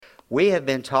We have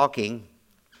been talking,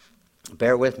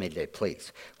 bear with me today,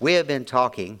 please. We have been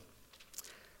talking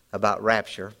about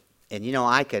rapture. And you know,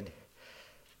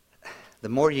 the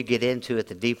more you get into it,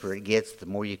 the deeper it gets, the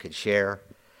more you can share.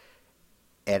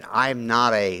 And I'm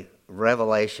not a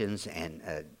Revelations and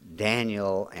a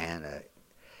Daniel and a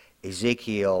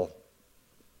Ezekiel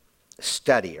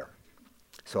studier.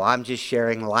 So I'm just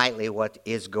sharing lightly what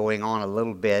is going on a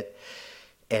little bit.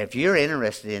 And if you're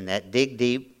interested in that, dig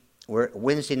deep.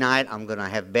 Wednesday night, I'm going to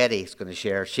have Betty's going to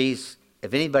share.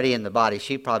 If anybody in the body,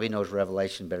 she probably knows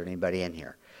Revelation better than anybody in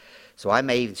here. So I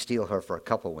may even steal her for a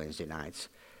couple Wednesday nights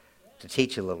to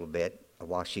teach a little bit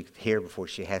while she's here before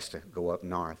she has to go up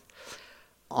north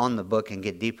on the book and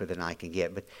get deeper than I can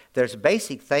get. But there's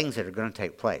basic things that are going to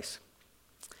take place.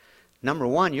 Number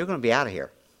one, you're going to be out of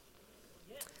here.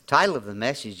 Title of the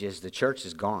message is The Church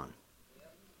is Gone.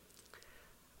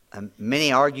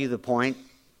 Many argue the point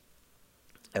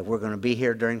that we're going to be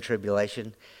here during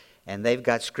tribulation, and they've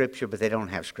got Scripture, but they don't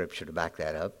have Scripture to back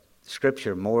that up.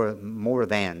 Scripture more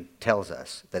than tells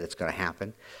us that it's going to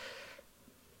happen.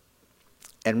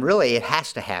 And really, it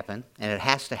has to happen, and it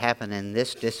has to happen in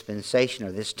this dispensation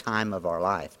or this time of our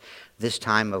life, this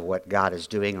time of what God is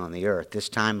doing on the earth, this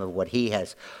time of what He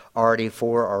has already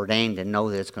foreordained and know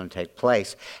that it's going to take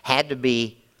place, had to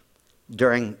be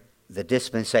during the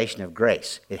dispensation of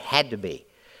grace. It had to be,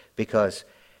 because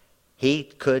He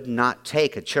could not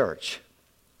take a church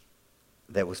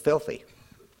that was filthy.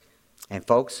 And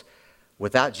folks,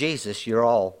 without Jesus, you're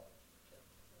all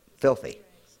filthy.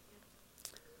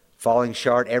 Falling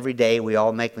short every day. We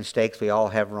all make mistakes. We all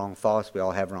have wrong thoughts. We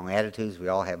all have wrong attitudes. We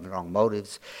all have wrong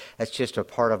motives. That's just a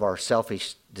part of our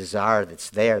selfish desire that's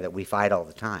there that we fight all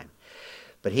the time.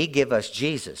 But He gave us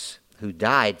Jesus, who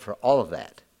died for all of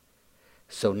that.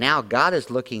 So now God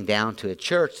is looking down to a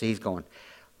church that He's going,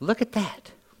 look at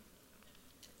that.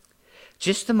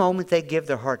 Just the moment they give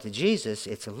their heart to Jesus,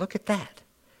 it's a look at that.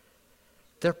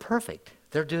 They're perfect.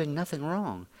 They're doing nothing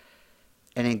wrong.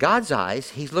 And in God's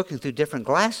eyes, He's looking through different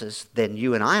glasses than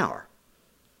you and I are.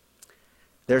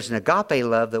 There's an agape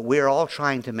love that we're all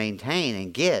trying to maintain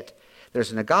and get.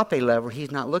 There's an agape love where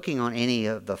He's not looking on any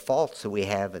of the faults that we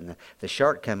have and the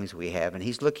shortcomings we have. And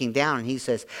He's looking down and He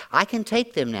says, I can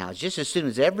take them now. Just as soon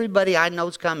as everybody I know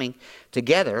is coming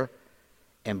together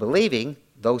and believing,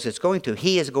 those it's going to,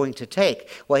 He is going to take.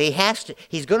 Well,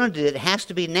 He's going to do it. It has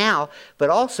to be now. But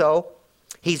also,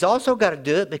 He's also got to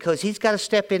do it because He's got to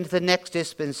step into the next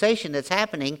dispensation that's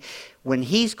happening when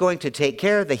He's going to take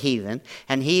care of the heathen,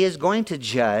 and He is going to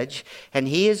judge, and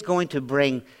He is going to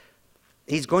bring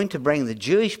the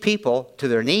Jewish people to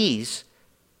their knees.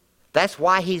 That's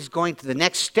why the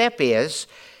next step is,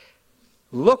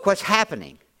 look what's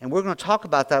happening. And we're going to talk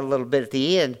about that a little bit at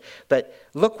the end. But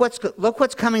look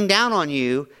what's coming down on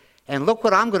you, and look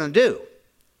what I'm going to do,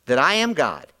 that I am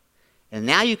God. And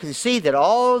now you can see that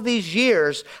all of these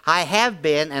years I have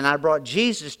been, and I brought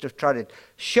Jesus to try to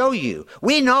show you.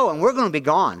 We know, and we're going to be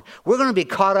gone. We're going to be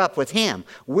caught up with Him.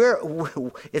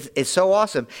 It's so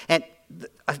awesome. And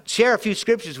I share a few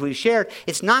scriptures we've shared.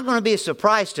 It's not going to be a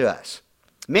surprise to us.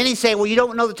 Many say, well, you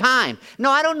don't know the time.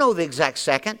 No, I don't know the exact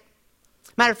second.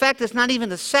 Matter of fact, it's not even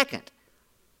a second.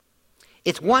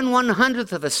 It's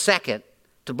 1/100th of a second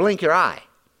to blink your eye.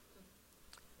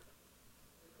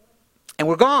 And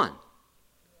we're gone.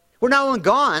 We're not only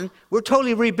gone, we're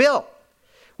totally rebuilt.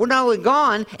 We're not only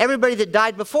gone, everybody that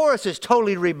died before us is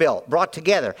totally rebuilt, brought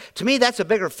together. To me, that's a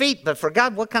bigger feat, but for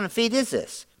God, what kind of feat is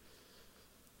this?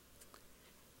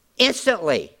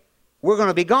 Instantly, we're going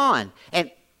to be gone.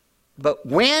 But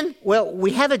when? Well,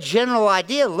 we have a general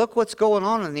idea. Look what's going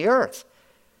on in the earth.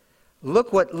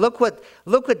 Look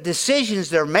what decisions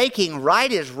they're making.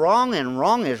 Right is wrong and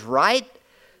wrong is right.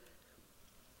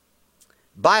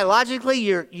 Biologically,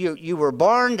 you were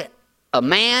born a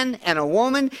man and a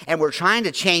woman, and we're trying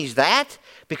to change that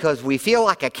because we feel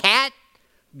like a cat?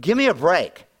 Give me a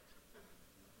break.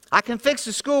 I can fix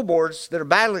the school boards that are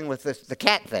battling with the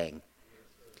cat thing.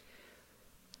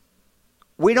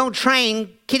 We don't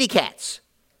train kitty cats.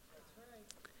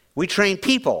 We train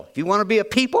people. If you want to be a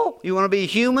people, you want to be a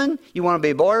human, you want to be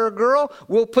a boy or a girl,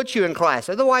 we'll put you in class.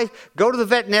 Otherwise, go to the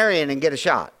veterinarian and get a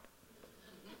shot.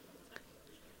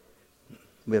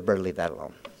 We better leave that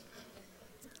alone.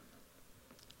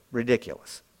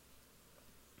 Ridiculous.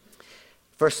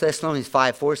 1 Thessalonians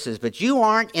 5:4 says, but you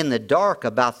aren't in the dark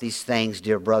about these things,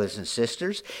 dear brothers and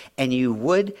sisters, and you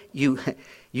won't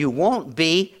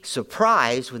be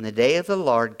surprised when the day of the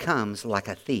Lord comes like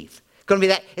a thief.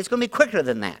 It's going to be quicker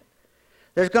than that.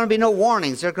 There's going to be no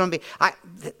warnings. There's going to be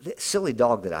the silly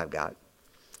dog that I've got.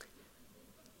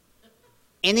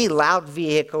 Any loud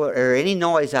vehicle or any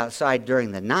noise outside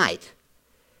during the night,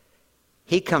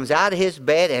 He comes out of his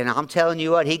bed, and I'm telling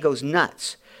you what, he goes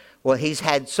nuts. Well, he's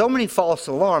had so many false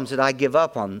alarms that I give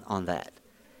up on that.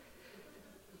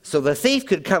 So the thief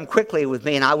could come quickly with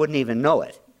me, and I wouldn't even know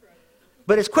it.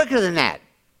 But it's quicker than that.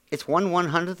 It's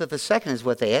 1/100th of a second is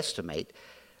what they estimate.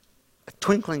 A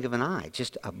twinkling of an eye,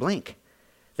 just a blink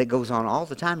that goes on all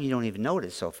the time. You don't even know it,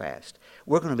 it's so fast.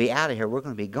 We're going to be out of here. We're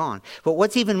going to be gone. But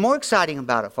what's even more exciting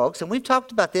about it, folks, and we've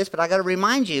talked about this, but I got to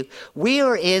remind you, we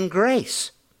are in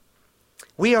grace.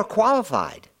 We are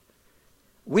qualified.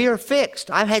 We are fixed.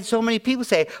 I've had so many people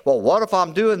say, well, what if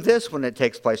I'm doing this when it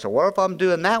takes place? Or what if I'm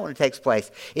doing that when it takes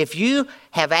place? If you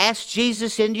have asked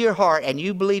Jesus into your heart and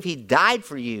you believe he died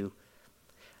for you,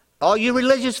 all you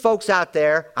religious folks out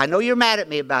there, I know you're mad at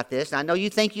me about this, and I know you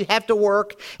think you have to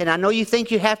work, and I know you think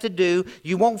you have to do.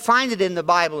 You won't find it in the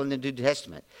Bible in the New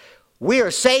Testament. We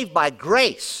are saved by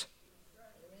grace.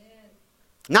 Amen.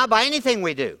 Not by anything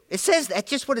we do. It says that's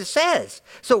just what it says.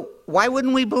 So why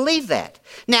wouldn't we believe that?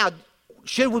 Now,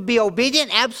 should we be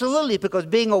obedient? Absolutely, because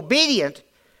being obedient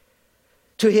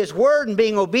to his word and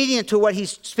being obedient to what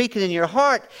he's speaking in your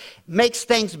heart makes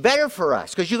things better for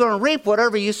us, because you're going to reap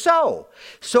whatever you sow.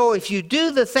 So if you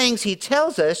do the things he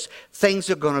tells us, things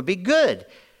are going to be good.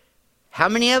 How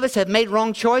many of us have made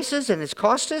wrong choices and it's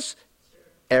cost us?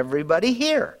 Everybody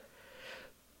here.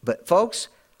 But folks,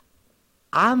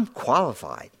 I'm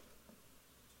qualified.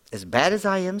 As bad as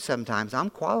I am sometimes, I'm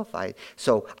qualified.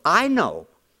 So I know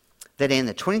that in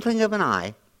the twinkling of an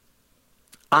eye,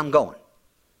 I'm going.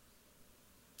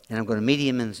 And I'm going to meet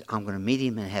him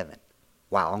in heaven.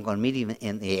 Wow, I'm going to meet him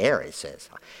in the air, it says.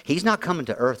 He's not coming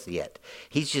to earth yet.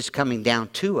 He's just coming down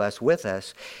to us, with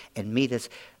us, and meet us.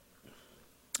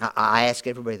 I ask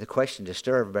everybody the question to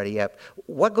stir everybody up.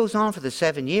 What goes on for the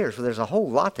 7 years? Well, there's a whole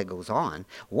lot that goes on.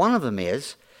 One of them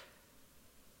is,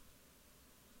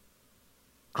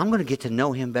 I'm going to get to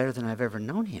know him better than I've ever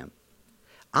known him.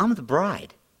 I'm the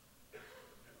bride.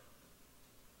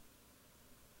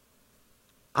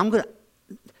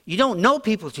 You don't know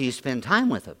people till you spend time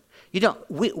with them.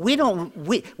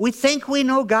 We think we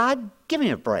know God. Give me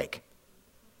a break.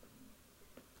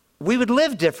 We would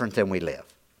live different than we live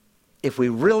if we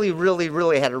really, really,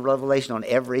 really had a revelation on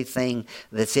everything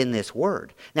that's in this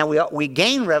word. Now, we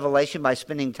gain revelation by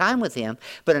spending time with him,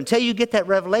 but until you get that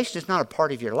revelation, it's not a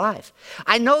part of your life.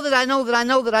 I know that I know that I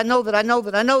know that I know that I know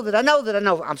that I know that I know that I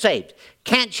know I'm saved.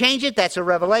 Can't change it. That's a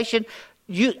revelation.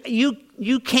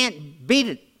 You can't beat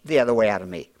it the other way out of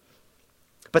me.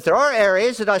 But there are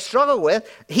areas that I struggle with.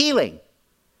 Healing.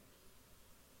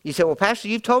 You say, well, Pastor,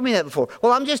 you've told me that before.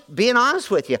 Well, I'm just being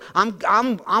honest with you.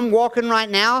 I'm walking right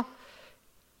now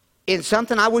in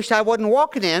something I wish I wasn't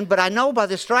walking in, but I know by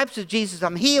the stripes of Jesus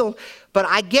I'm healed. But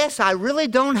I guess I really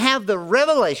don't have the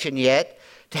revelation yet,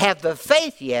 to have the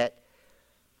faith yet,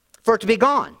 for it to be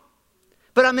gone.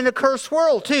 But I'm in a cursed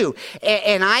world too.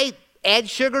 And I add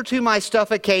sugar to my stuff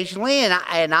occasionally, and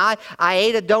I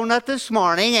ate a donut this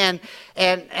morning, and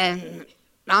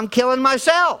I'm killing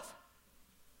myself.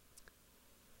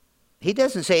 He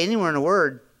doesn't say anywhere in the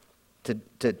word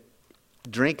to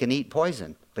drink and eat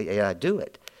poison, but yeah, I do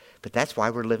it. But that's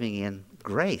why we're living in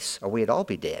grace, or we'd all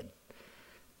be dead.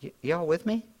 Y'all with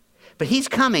me? But he's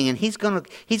coming, and he's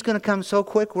gonna come so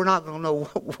quick we're not gonna know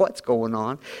what's going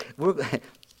on.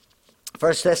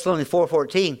 1 Thessalonians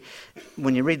 4:14,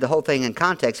 when you read the whole thing in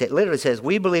context, it literally says,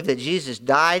 we believe that Jesus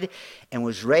died and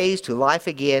was raised to life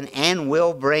again and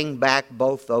will bring back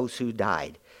both those who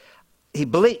died. You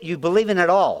believe in it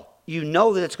all. You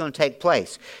know that it's going to take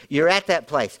place. You're at that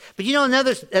place. But you know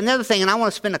another thing, and I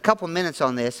want to spend a couple minutes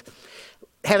on this.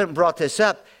 Haven't brought this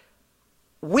up.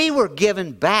 We were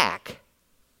given back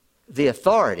the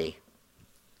authority.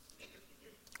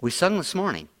 We sung this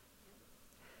morning.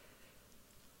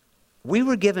 We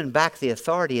were given back the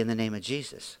authority in the name of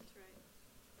Jesus.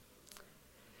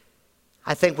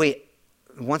 I think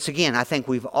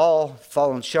we've all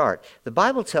fallen short. The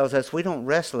Bible tells us we don't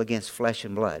wrestle against flesh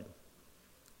and blood.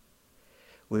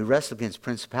 We wrestle against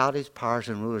principalities, powers,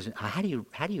 and rulers. How do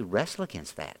you wrestle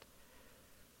against that?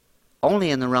 Only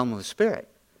in the realm of the Spirit.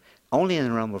 Only in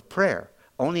the realm of prayer.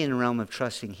 Only in the realm of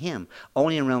trusting him.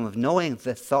 Only in the realm of knowing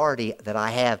the authority that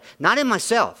I have. Not in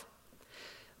myself.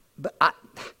 But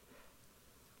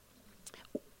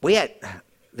we had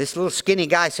this little skinny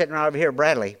guy sitting right over here,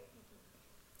 Bradley.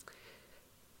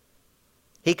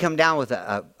 He come down with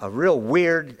a real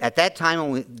weird, at that time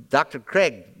only Dr.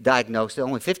 Craig diagnosed it,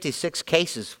 only 56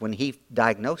 cases when he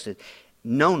diagnosed it,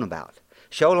 known about.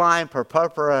 Show-line,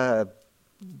 purpura,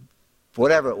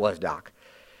 whatever it was, Doc.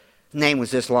 Name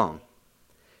was this long.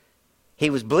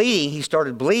 He was bleeding, he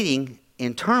started bleeding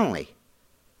internally.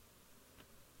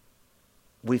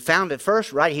 we found at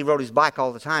first, right, he rode his bike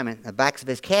all the time, and the backs of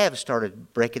his calves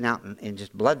started breaking out, and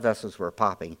just blood vessels were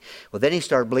popping. Well, then he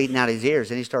started bleeding out his ears,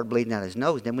 then he started bleeding out his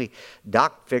nose. Then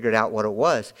Doc figured out what it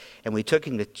was, and we took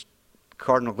him to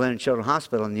Cardinal Glennon Children's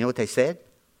Hospital, and you know what they said?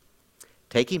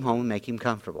 Take him home and make him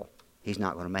comfortable. He's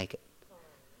not going to make it.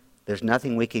 There's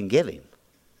nothing we can give him,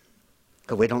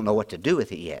 because we don't know what to do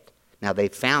with it yet. Now,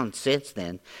 they've found since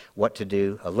then what to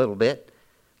do a little bit.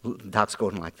 Doc's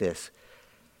going like this.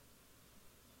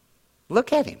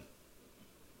 Look at him.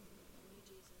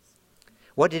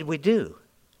 What did we do?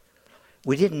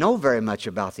 We didn't know very much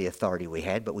about the authority we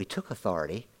had, but we took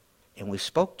authority and we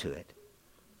spoke to it.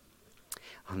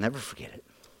 I'll never forget it.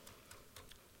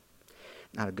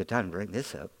 Not a good time to bring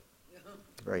this up.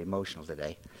 It's very emotional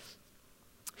today.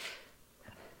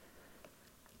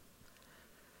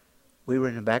 We were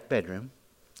in the back bedroom,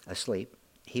 asleep.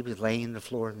 He was laying on the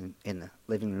floor in the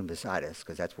living room beside us,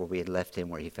 because that's where we had left him,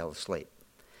 where he fell asleep.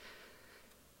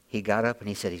 He got up and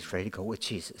he said he's ready to go with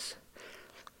Jesus.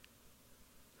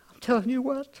 I'm telling you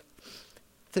what,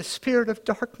 the spirit of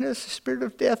darkness, the spirit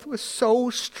of death was so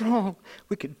strong,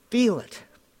 we could feel it.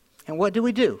 And what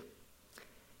do?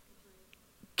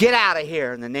 Get out of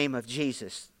here in the name of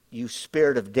Jesus, you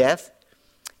spirit of death.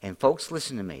 And folks,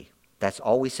 listen to me. That's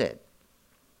all we said.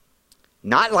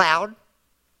 Not loud,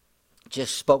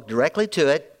 just spoke directly to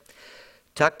it.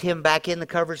 Tucked him back in the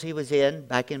covers he was in,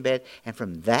 back in bed. And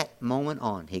from that moment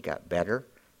on, he got better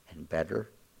and better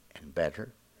and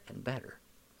better and better.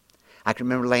 I can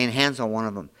remember laying hands on one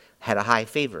of them, had a high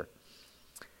fever.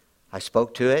 I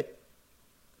spoke to it.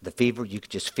 The fever, you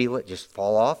could just feel it just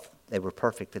fall off. They were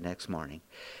perfect the next morning.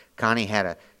 Connie had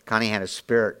a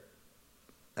spirit,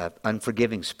 an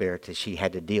unforgiving spirit that she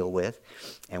had to deal with.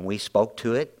 And we spoke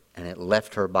to it. And it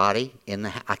left her body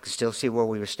I could still see where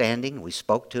we were standing. We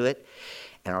spoke to it.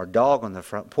 And our dog on the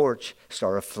front porch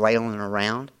started flailing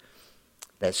around.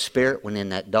 That spirit went in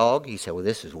that dog. He said, well,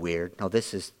 this is weird. No,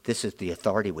 this is the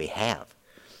authority we have.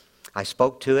 I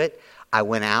spoke to it. I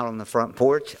went out on the front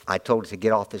porch. I told it to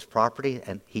get off this property.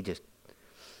 And he just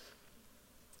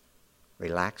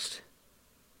relaxed.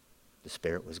 The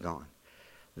spirit was gone.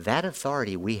 That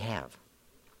authority we have.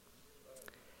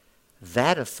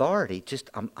 That authority,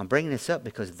 I'm bringing this up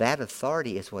because that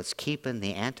authority is what's keeping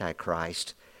the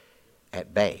Antichrist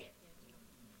at bay.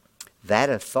 That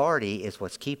authority is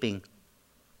what's keeping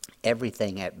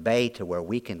everything at bay to where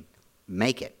we can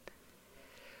make it.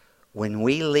 When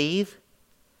we leave,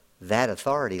 that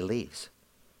authority leaves.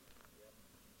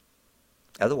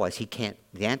 Otherwise,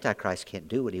 the Antichrist can't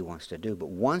do what he wants to do. But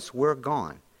once we're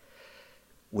gone,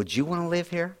 would you want to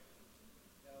live here?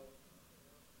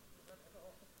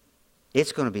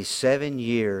 It's going to be 7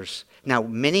 years. Now,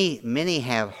 many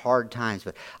have hard times,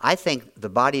 but I think the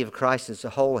body of Christ as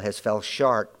a whole has fell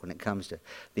short when it comes to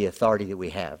the authority that we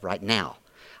have right now.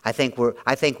 I think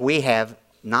we have,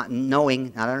 not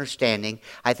knowing, not understanding,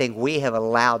 I think we have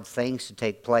allowed things to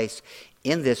take place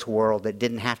in this world that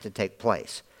didn't have to take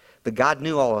place. But God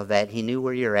knew all of that. He knew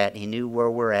where you're at. He knew where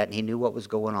we're at. And He knew what was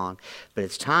going on. But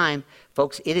it's time,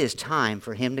 folks, it is time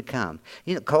for Him to come.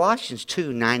 You know, Colossians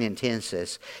 2, 9 and 10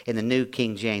 says, in the New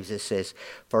King James, it says,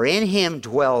 for in Him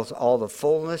dwells all the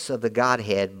fullness of the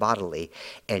Godhead bodily,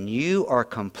 and you are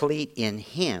complete in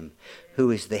Him, who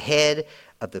is the head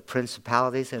of the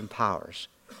principalities and powers.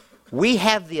 We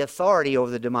have the authority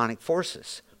over the demonic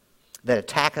forces that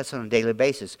attack us on a daily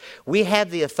basis. We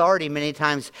have the authority many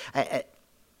times.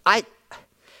 I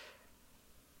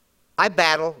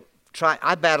battle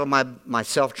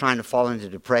myself trying to fall into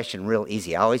depression real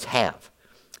easy. I always have.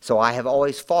 So I have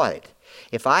always fought it.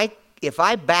 If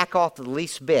I back off the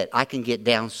least bit, I can get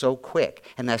down so quick.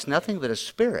 And that's nothing but a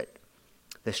spirit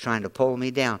that's trying to pull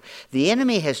me down. The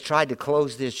enemy has tried to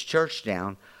close this church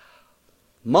down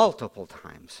multiple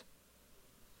times.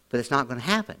 But it's not going to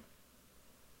happen.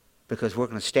 Because we're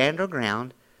going to stand our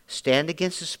ground, stand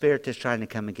against the spirit that's trying to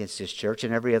come against this church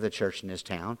and every other church in this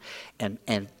town,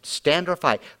 and stand our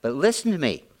fight. But listen to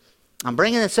me. I'm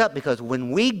bringing this up because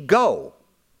when we go,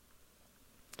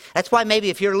 that's why maybe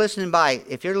if you're listening by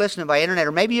internet,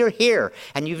 or maybe you're here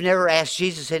and you've never asked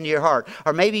Jesus into your heart,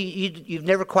 or maybe you've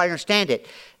never quite understand it,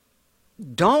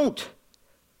 don't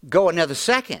go another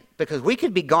second, because we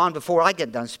could be gone before I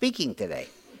get done speaking today.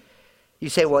 You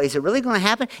say, well, is it really going to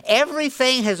happen?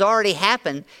 Everything has already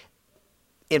happened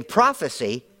in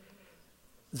prophecy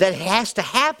that has to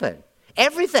happen.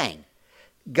 Everything.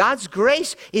 God's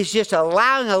grace is just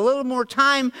allowing a little more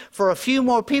time for a few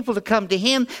more people to come to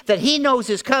Him that He knows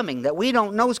is coming, that we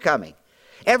don't know is coming.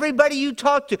 Everybody you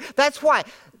talk to. That's why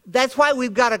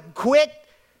we've got to quit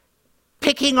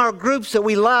picking our groups that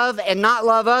we love and not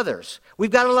love others.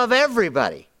 We've got to love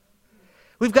everybody.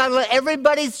 We've got to let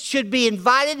everybody should be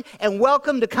invited and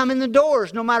welcome to come in the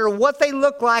doors, no matter what they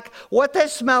look like, what they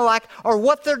smell like, or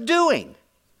what they're doing.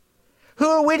 Who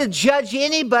are we to judge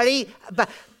anybody?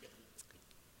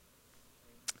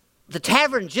 The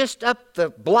tavern just up the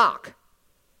block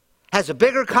has a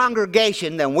bigger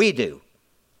congregation than we do.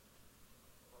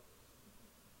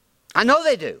 I know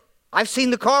they do. I've seen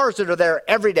the cars that are there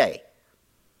every day.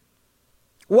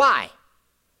 Why?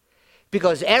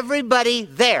 Because everybody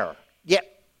there,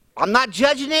 I'm not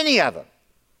judging any of them,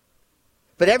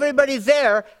 but everybody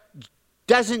there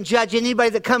doesn't judge anybody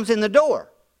that comes in the door.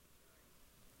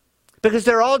 Because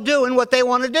they're all doing what they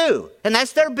want to do. And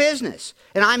that's their business.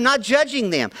 And I'm not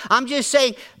judging them. I'm just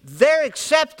saying they're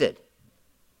accepted.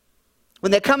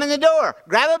 When they come in the door,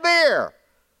 grab a beer.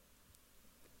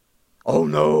 Oh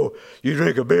no, you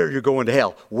drink a beer, you're going to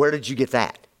hell. Where did you get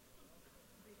that?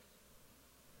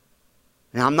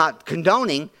 Now, I'm not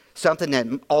condoning something that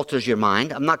alters your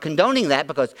mind. I'm not condoning that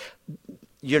because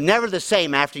you're never the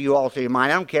same after you alter your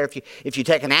mind. I don't care if you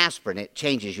take an aspirin, it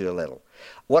changes you a little.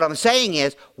 What I'm saying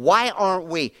is, why aren't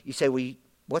we? You say, well,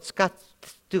 what's got to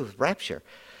do with rapture?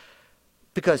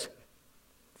 Because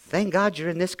thank God you're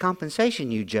in this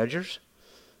compensation, you judgers.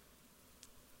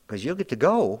 Because you'll get to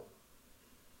go.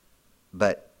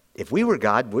 But if we were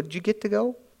God, would you get to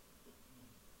go?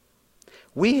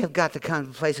 We have got to come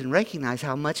to a place and recognize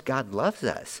how much God loves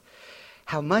us.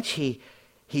 How much He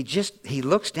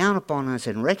looks down upon us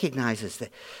and recognizes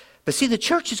that. But see, the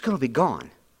church is going to be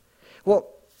gone. Well,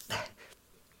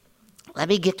 let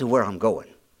me get to where I'm going.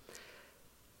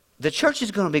 The church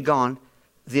is going to be gone.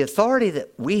 The authority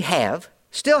that we have,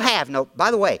 still have. No,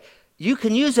 by the way, you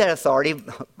can use that authority,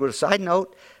 with a side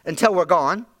note, until we're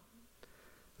gone.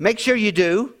 Make sure you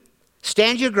do.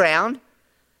 Stand your ground.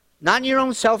 Not in your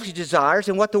own selfish desires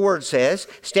and what the Word says.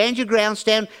 Stand your ground.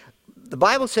 The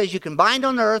Bible says you can bind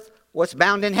on earth what's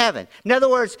bound in heaven. In other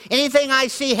words, anything I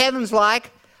see heaven's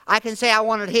like, I can say I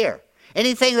want it here.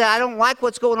 Anything that I don't like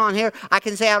what's going on here, I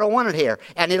can say I don't want it here,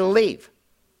 and it'll leave.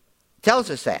 Tells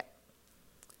us that.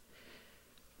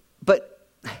 But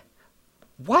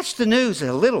watch the news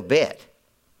a little bit.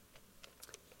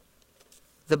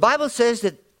 The Bible says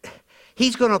that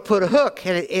He's going to put a hook,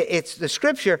 and it's the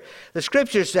scripture. The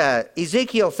scripture's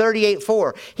Ezekiel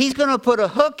 38:4. He's going to put a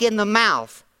hook in the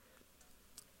mouth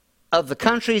of the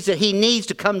countries that He needs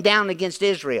to come down against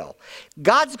Israel.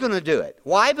 God's going to do it.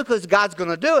 Why? Because God's going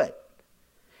to do it.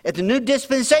 At the new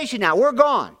dispensation now, we're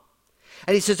gone.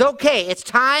 And He says, okay, it's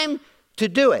time to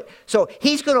do it. So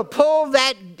He's going to pull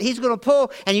that,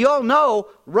 and you all know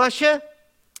Russia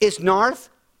is north.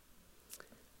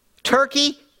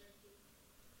 Turkey,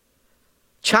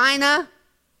 China,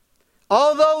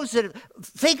 all those that,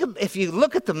 if you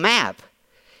look at the map,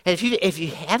 and if you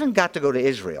haven't got to go to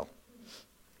Israel,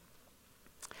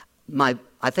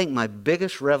 I think my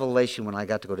biggest revelation when I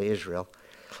got to go to Israel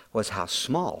was how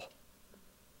small.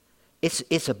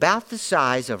 It's about the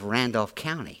size of Randolph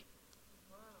County.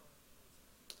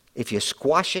 If you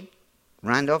squash it,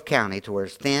 Randolph County, to where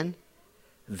it's thin,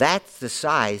 that's the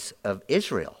size of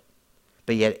Israel.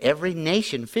 But yet every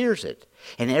nation fears it.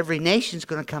 And every nation's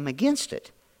going to come against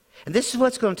it. And this is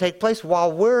what's going to take place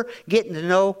while we're getting to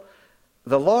know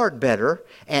the Lord better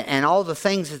and all the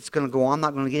things that's going to go on. I'm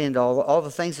not going to get into all the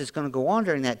things that's going to go on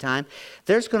during that time.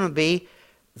 There's going to be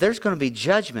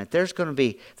judgment. There's going to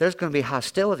be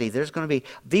hostility. There's going to be,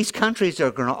 these countries are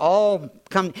going to all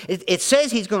come. It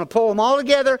says He's going to pull them all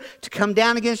together to come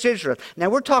down against Israel. Now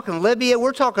we're talking Libya.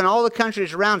 We're talking all the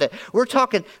countries around it. We're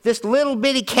talking this little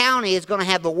bitty county is going to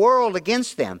have the world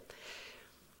against them.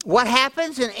 What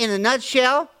happens in a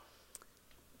nutshell?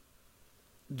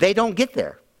 They don't get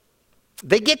there.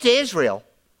 They get to Israel,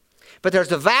 but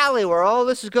there's a valley where all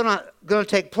this is going to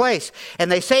take place.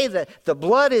 And they say that the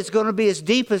blood is going to be as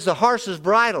deep as the horse's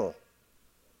bridle.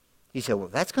 You say, well,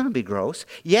 that's going to be gross.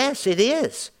 Yes, it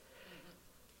is.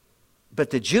 But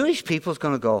the Jewish people is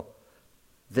going to go,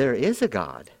 there is a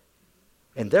God,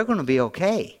 and they're going to be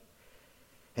okay.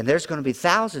 And there's going to be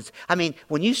thousands. I mean,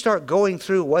 when you start going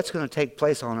through what's going to take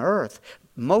place on earth,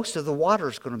 most of the water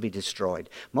is going to be destroyed.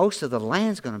 Most of the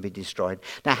land is going to be destroyed.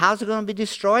 Now, how's it going to be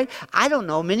destroyed? I don't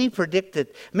know. Many predict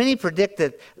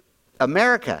that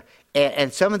America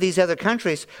and some of these other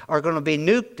countries are going to be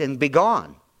nuked and be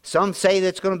gone. Some say that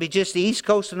it's going to be just the East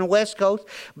Coast and the West Coast.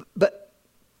 But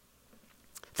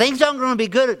things aren't going to be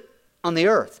good on the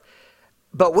earth.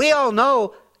 But we all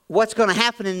know what's going to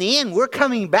happen in the end. We're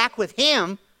coming back with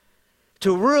Him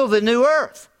to rule the new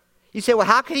earth. You say, well,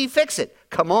 how can He fix it?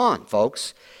 Come on,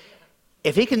 folks.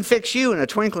 If He can fix you in a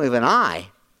twinkling of an eye,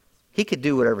 He could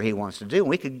do whatever He wants to do.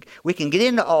 We can get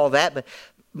into all that, but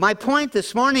my point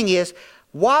this morning is,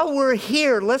 While we're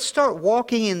here, let's start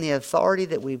walking in the authority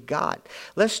that we've got.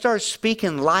 Let's start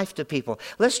speaking life to people.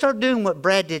 Let's start doing what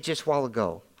Brad did just a while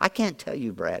ago. I can't tell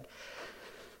you, Brad.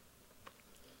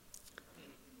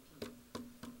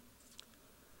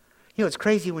 You know, it's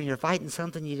crazy when you're fighting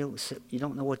something, you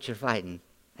don't know what you're fighting,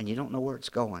 and you don't know where it's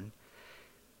going.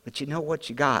 But you know what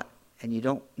you got, and you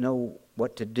don't know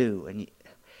what to do. And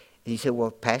you say,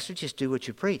 well, Pastor, just do what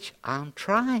you preach. I'm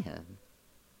trying.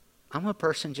 I'm a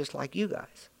person just like you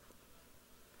guys.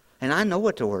 And I know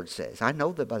what the Word says. I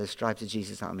know that by the stripes of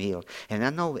Jesus I'm healed. And I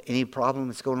know any problem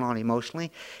that's going on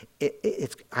emotionally,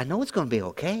 I know it's going to be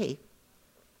okay.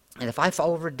 And if I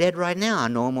fall over dead right now, I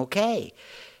know I'm okay.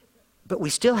 But we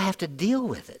still have to deal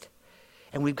with it.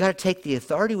 And we've got to take the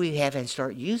authority we have and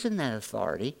start using that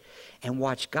authority and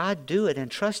watch God do it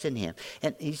and trust in Him.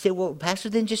 And you say, well, Pastor,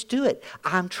 then just do it.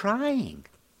 I'm trying.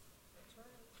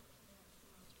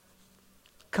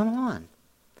 Come on.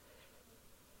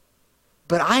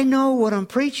 But I know what I'm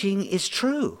preaching is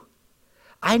true.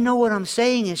 I know what I'm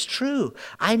saying is true.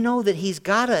 I know that He's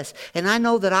got us. And I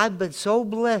know that I've been so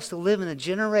blessed to live in a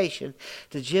generation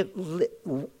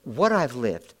what I've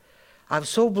lived. I'm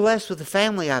so blessed with the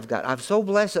family I've got. I'm so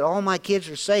blessed that all my kids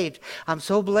are saved. I'm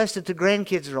so blessed that the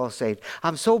grandkids are all saved.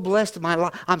 I'm so blessed that my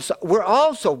life. We're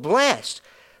all so blessed.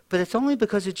 But it's only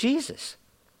because of Jesus.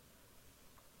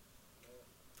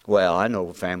 Well, I know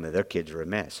a family, their kids are a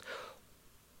mess.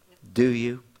 Do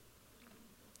you?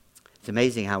 It's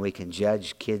amazing how we can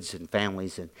judge kids and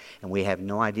families and we have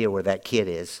no idea where that kid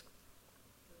is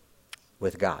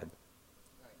with God.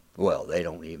 Well, they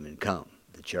don't even come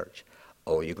to church.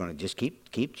 Oh, you're going to just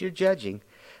keep your judging.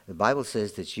 The Bible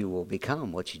says that you will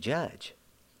become what you judge.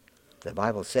 The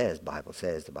Bible says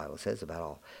about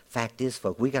all. Fact is,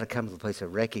 folks, we got to come to the place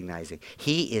of recognizing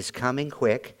He is coming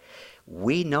quick.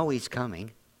 We know He's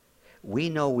coming. We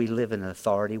know we live in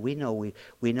authority. We know we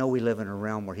live in a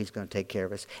realm where He's going to take care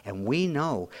of us. And we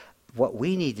know what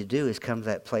we need to do is come to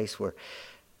that place where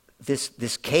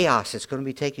this chaos that's going to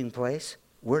be taking place,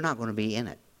 we're not going to be in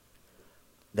it.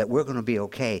 That we're going to be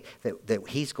okay, that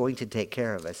He's going to take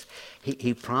care of us.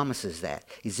 He promises that.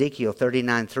 Ezekiel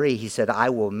 39:3, He said,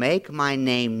 I will make my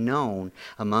name known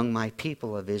among my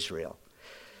people of Israel.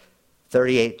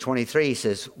 38:23, He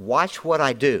says, watch what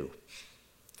I do,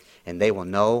 and they will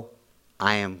know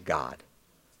I am God.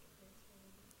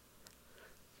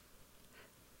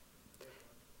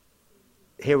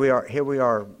 Here we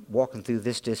are walking through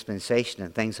this dispensation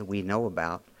and things that we know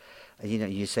about. You know,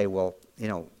 you say, well, you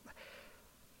know,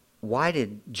 why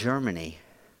did Germany,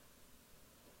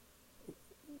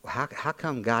 how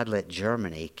come God let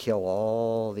Germany kill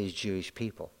all these Jewish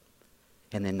people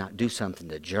and then not do something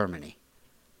to Germany?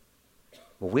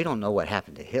 Well, we don't know what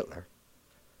happened to Hitler.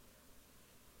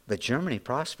 But Germany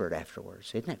prospered afterwards.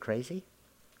 Isn't that crazy?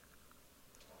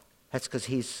 That's because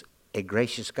He's a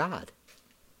gracious God.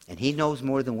 And He knows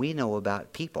more than we know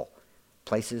about people,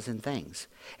 places, and things.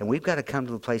 And we've got to come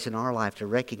to a place in our life to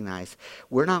recognize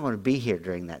we're not going to be here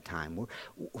during that time.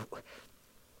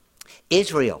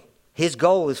 Israel, His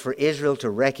goal is for Israel to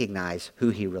recognize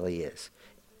who He really is.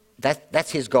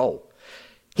 That's His goal.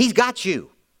 He's got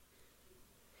you.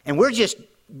 And we're just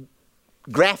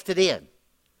grafted in.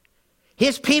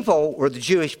 His people were the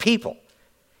Jewish people.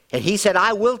 And He said,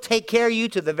 I will take care of you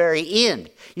to the very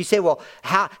end. You say, well,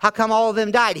 how come all of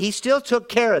them died? He still took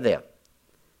care of them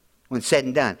when said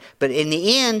and done. But in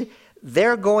the end,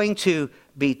 they're going to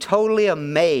be totally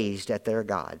amazed at their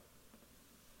God.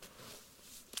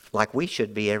 Like we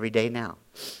should be every day now.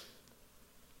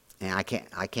 And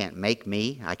I can't make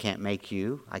me. I can't make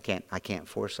you. I can't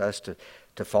force us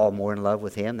to fall more in love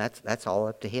with Him. That's all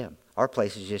up to Him. Our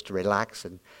place is just to relax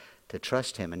and to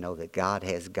trust Him and know that God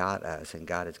has got us and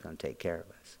God is going to take care of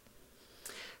us.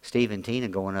 Steve and Tina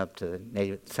going up to the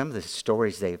Native, some of the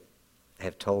stories they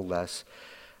have told us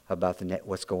about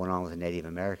what's going on with the Native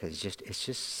Americans, it's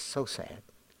just so sad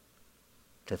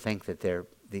to think that they're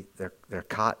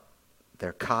caught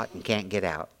and can't get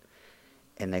out,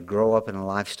 and they grow up in a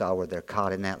lifestyle where they're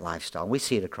caught in that lifestyle. We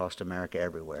see it across America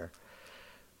everywhere,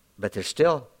 but there's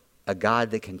still a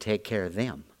God that can take care of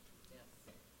them.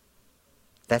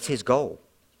 That's His goal.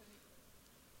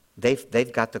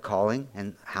 They've got the calling,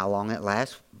 and how long it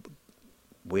lasts,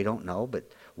 we don't know.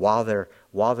 But while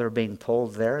they're being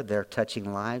pulled there, they're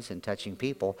touching lives and touching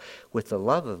people with the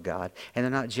love of God, and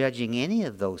they're not judging any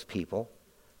of those people,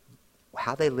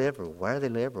 how they live or where they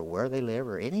live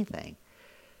or anything.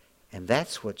 And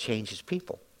that's what changes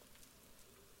people.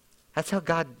 That's how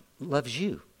God loves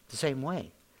you, the same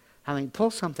way. I mean, pull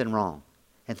something wrong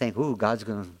and think, ooh, God's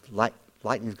going to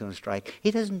lightning's going to strike.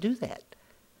 He doesn't do that.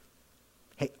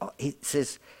 He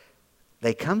says,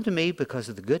 They come to me because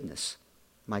of the goodness,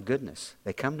 my goodness.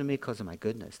 They come to me because of my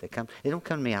goodness. They don't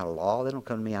come to me out of law. They don't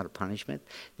come to me out of punishment.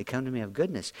 They come to me of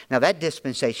goodness. Now that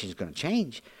dispensation is going to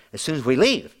change as soon as we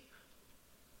leave.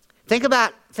 Think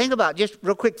about, just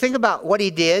real quick, think about what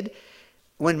he did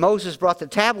when Moses brought the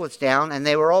tablets down and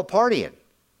they were all partying.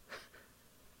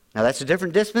 Now that's a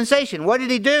different dispensation. What did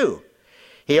he do?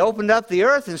 He opened up the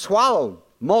earth and swallowed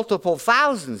multiple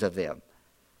thousands of them.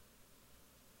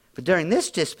 But during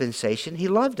this dispensation, he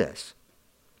loved us.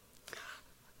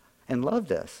 And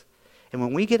loved us. And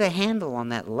when we get a handle on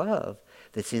that love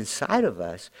that's inside of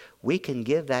us, we can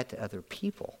give that to other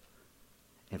people.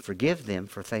 And forgive them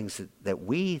for things that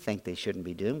we think they shouldn't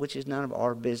be doing, which is none of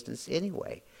our business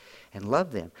anyway. And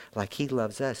love them like he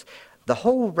loves us. The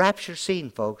whole rapture scene,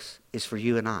 folks, is for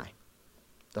you and I.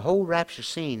 The whole rapture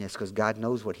scene is because God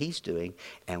knows what he's doing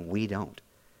and we don't.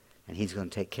 And he's going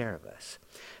to take care of us.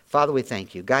 Father, we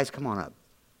thank you. Guys, come on up.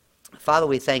 Father,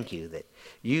 we thank you that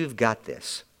you've got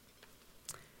this.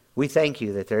 We thank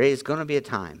you that there is going to be a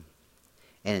time,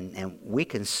 and we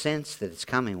can sense that it's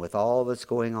coming with all that's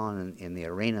going on in the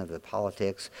arena of the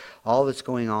politics, all that's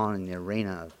going on in the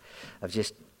arena of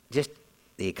just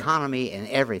the economy and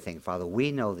everything. Father,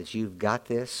 we know that you've got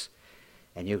this,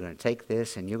 and you're going to take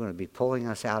this, and you're going to be pulling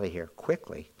us out of here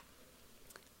quickly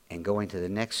and going to the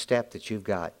next step that you've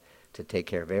got to take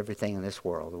care of everything in this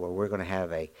world, where we're going to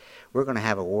have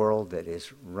a world that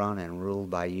is run and ruled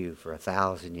by you for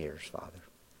 1,000 years, Father.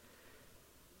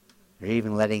 You're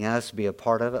even letting us be a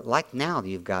part of it, like now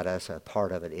you've got us a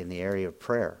part of it in the area of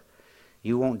prayer.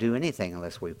 You won't do anything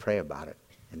unless we pray about it,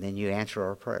 and then you answer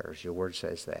our prayers. Your word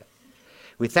says that.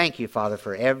 We thank you, Father,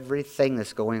 for everything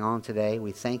that's going on today.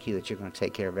 We thank you that you're going to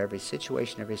take care of every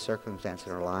situation, every circumstance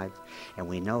in our lives, and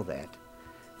we know that.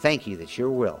 Thank you that your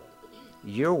will,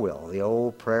 the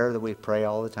old prayer that we pray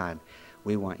all the time,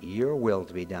 we want your will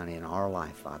to be done in our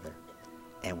life, Father.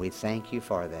 And we thank you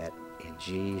for that in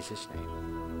Jesus'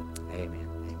 name. Amen.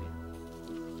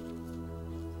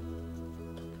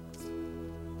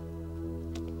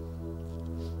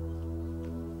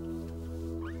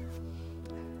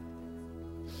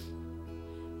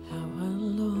 How I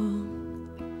long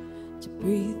to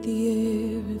breathe the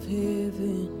air of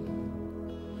heaven,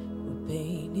 where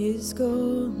pain is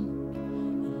gone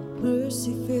and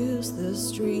mercy fills the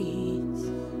streets,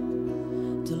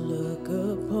 to look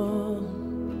upon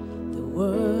the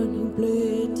one who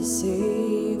bled to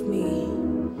save me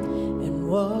and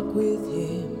walk with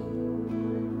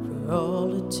him for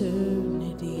all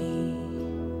eternity.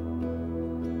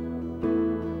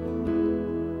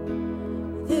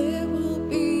 There will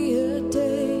be a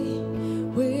day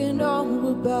when all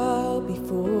will bow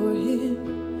before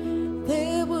him.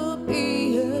 There will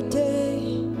be a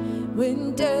day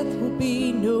when death will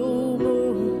be no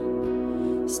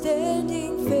more,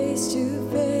 standing face to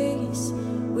face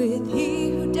with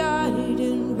he who died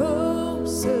and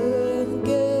rose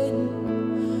again.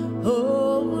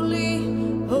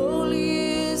 Holy,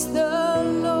 holy is the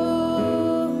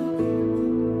Lord.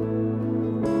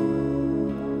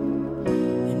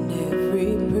 And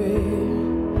every prayer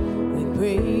we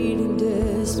prayed in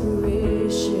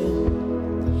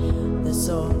desperation, the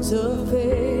songs of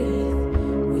faith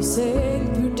we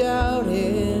sang through doubt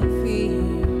and fear,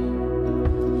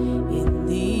 in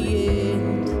the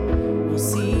end we'll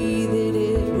see that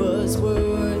it was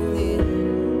worth it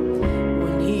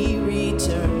when he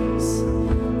returns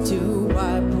to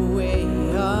wipe away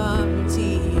our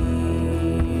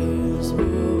tears.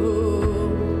 Oh,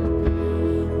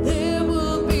 there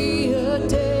will be a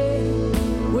day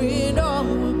when all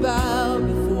will bow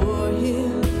before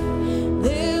him.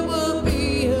 There will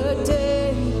be a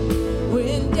day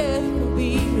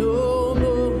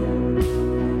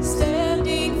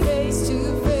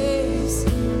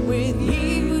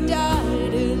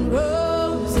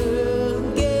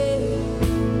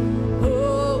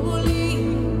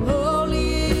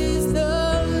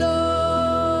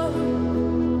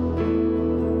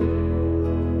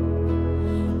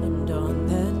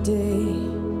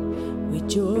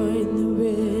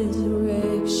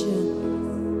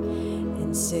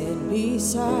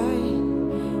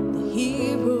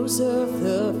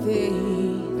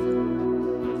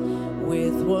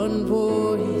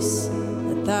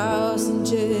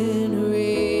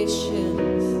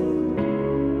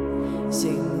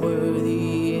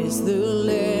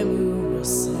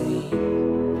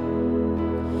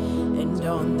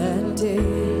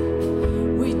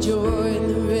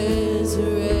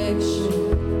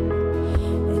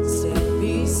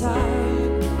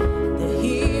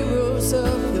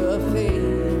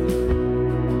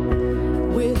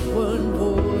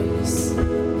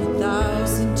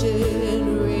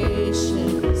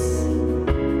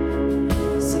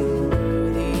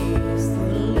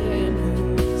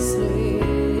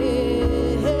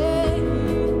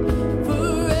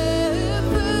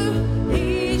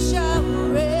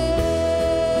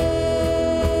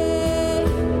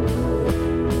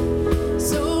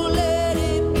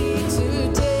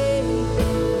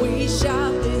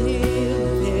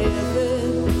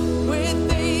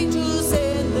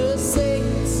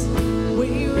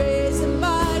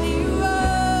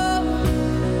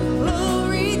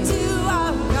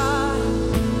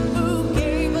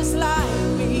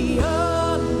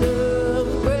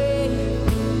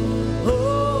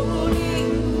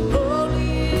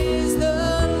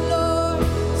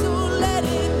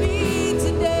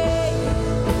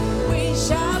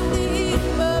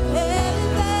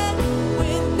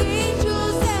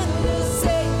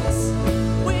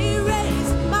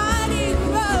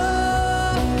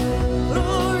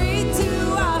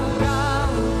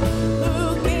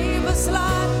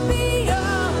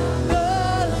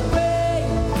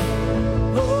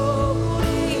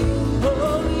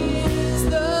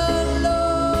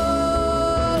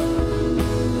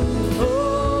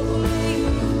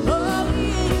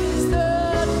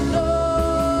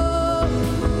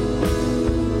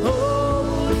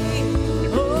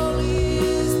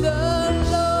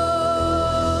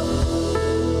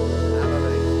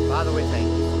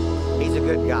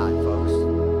God, folks.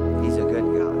 He's a good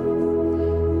God.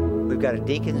 We've got a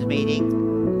deacons meeting.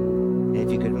 And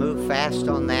if you could move fast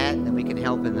on that, then we can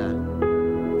help in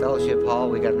the fellowship hall.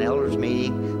 We got an elders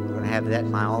meeting. We're going to have that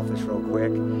in my office real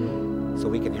quick so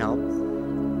we can help.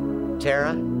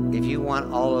 Tara, if you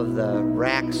want all of the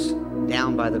racks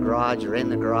down by the garage or in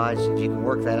the garage, if you can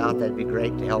work that out, that'd be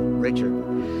great to help Richard.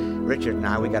 Richard and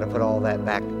I, we got to put all that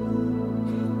back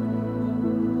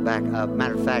up.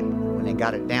 Matter of fact, when they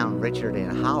got it down, Richard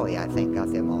and Holly, I think,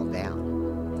 got them all down.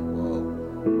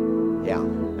 Whoa. Yeah,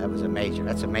 that's a major.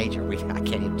 I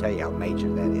can't even tell you how major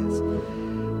that is.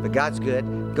 But God's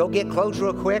good. Go get clothes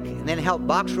real quick, and then help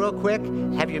box real quick,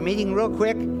 have your meeting real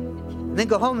quick, and then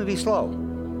go home and be slow.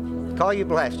 Call you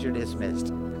blessed. You're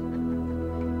dismissed.